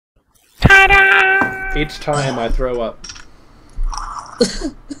Ta-da! Each time I throw up.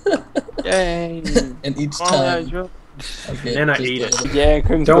 Yay! And each time, Then I eat it. Yeah,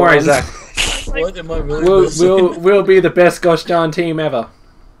 don't worry, Zach. What am I really missing? We'll be the best gosh darn team ever.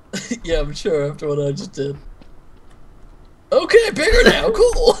 Yeah, I'm sure after what I just did. Okay, bigger now,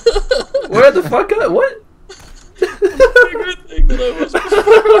 cool! Where the fuck are what? Bigger thing than I was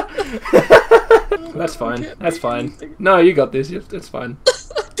before. That's fine. That's fine. No, you got this. It's fine.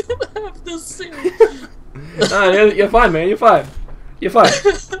 I don't have this scene. No, you're fine, man. You're fine. You're fine.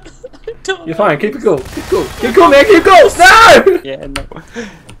 You're fine. Keep it cool. Keep cool. Keep cool, man. Keep cool. No! Yeah, no.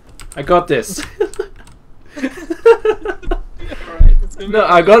 I got this. Alright, No,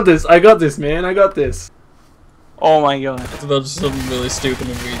 I got this. I got this, man. I got this. Oh my god. I was about to do something really stupid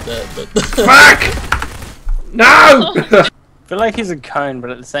and read that, but... Fuck! No! I feel like he's a cone,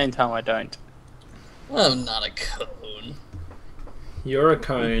 but at the same time I don't. I'm not a cone. You're a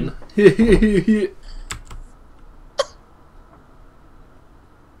cone.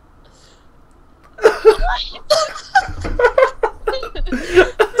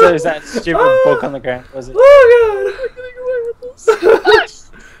 So is that stupid book on the ground, was it? Oh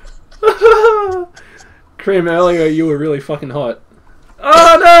god! Cream, earlier you were really fucking hot.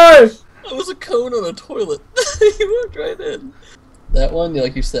 Oh no! I was a cone on a toilet. You walked right in. That one,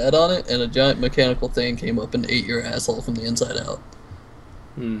 you sat on it, and a giant mechanical thing came up and ate your asshole from the inside out.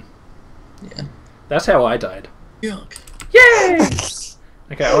 Hmm. Yeah. That's how I died. Yuck. Yay!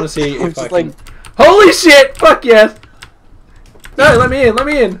 Okay, I want to see if I Just can... Holy shit! Fuck yes! No, let me in, let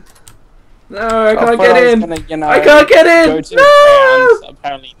me in! No, I can't get in! Gonna, I can't get in! Go to No! rounds,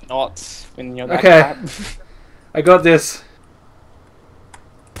 apparently not when you're that Okay. crap. I got this.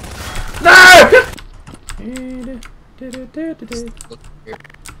 No!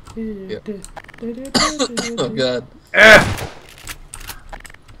 Oh god.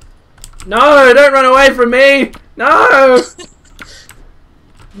 No, don't run away from me! No!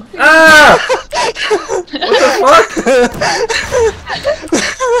 Ah! What the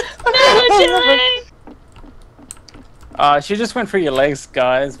fuck? She just went through your legs,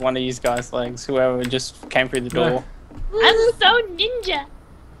 guys. One of you guys' legs. Whoever just came through the door. I'm so ninja.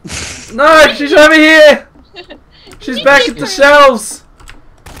 No, she's over here! She's back at the shelves!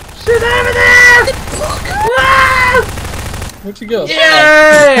 She's over there! Ah! Where'd you go?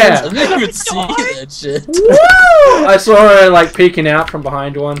 Yeah! I didn't even see that shit. Woo! I saw her like peeking out from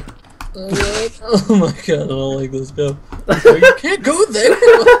behind one. Oh my god, I don't like this. Go. You can't go there!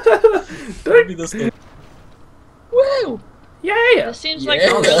 Don't be this guy. Woo! Yeah! This seems like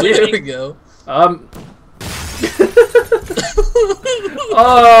Yeah, a there really we go.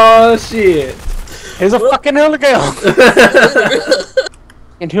 Oh shit! Here's a fucking hula girl!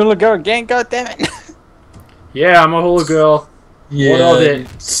 And hula girl again, goddammit! Yeah, I'm a hula girl. Yeah, What of it?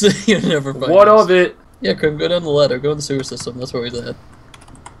 You never find What us. of it? Yeah, Krim, go down the ladder. Go in the sewer system. That's where he's at.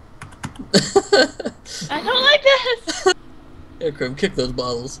 I don't like this. Yeah, Krim, kick those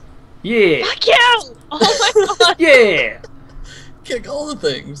bottles. Yeah! Fuck you! Oh my god. Yeah! Kick all the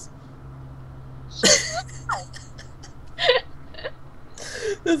things.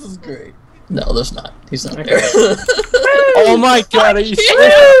 This is great. No, there's not. He's not there. Oh my god, are you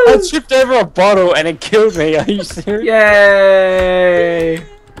serious? I tripped over a bottle and it killed me. Are you serious? Yay!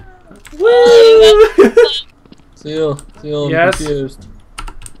 Woo! Seal, I'm Yes? confused.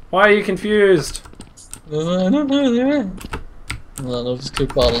 Why are you confused? I don't know, they're right. Well, I'll just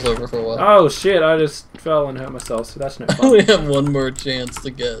kick bottles over for a while. Oh shit, I just fell and hurt myself, so that's no I fun. only have one more chance to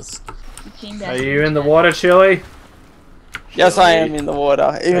guess. Are you in the water, Chili? Yes, I am in the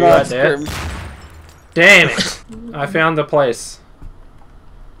water. Even you though right it's there? grim. Damn it! I found the place.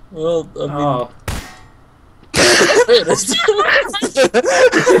 Well, I mean... Oh. There it is.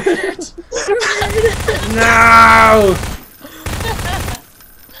 No!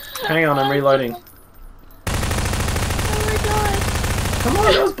 Hang on, I'm reloading. Oh my god. Come on,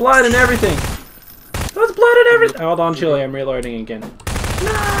 there was blood and everything. There was blood and everything. Hold on, Chili, I'm reloading again.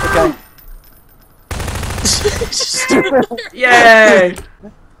 No! Okay. Yay!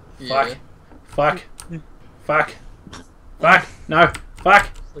 Yeah. Fuck. Fuck. Fuck. No. Fuck.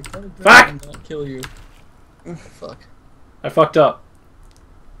 Like, how did Fuck! Dragon not kill you? Fuck. I fucked up.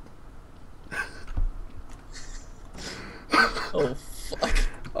 Oh, fuck.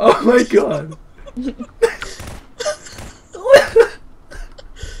 Oh my god.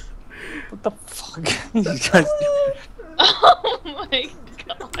 What the fuck? You guys Oh my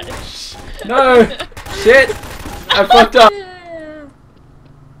gosh. No! Shit! I fucked up.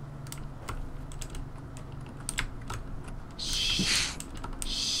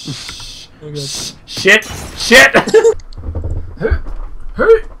 Oh, God. Shit! Shit!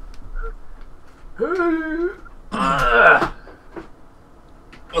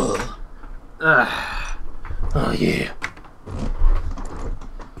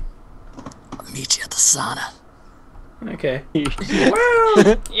 Meet you at the sauna. Okay.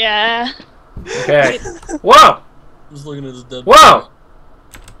 Wow. Yeah. Okay. Whoa! Just looking at his dead Whoa!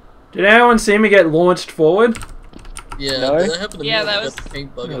 Did anyone see me get launched forward? Yeah, No? that happened to me. Yeah, when I that got was- the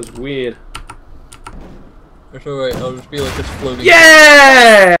paint bug. That was weird. It's alright, I'll just be like it's floating.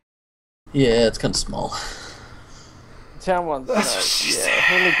 Yeah! Yeah, it's kind of small. Town one's That's what she yeah,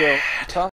 holy girl.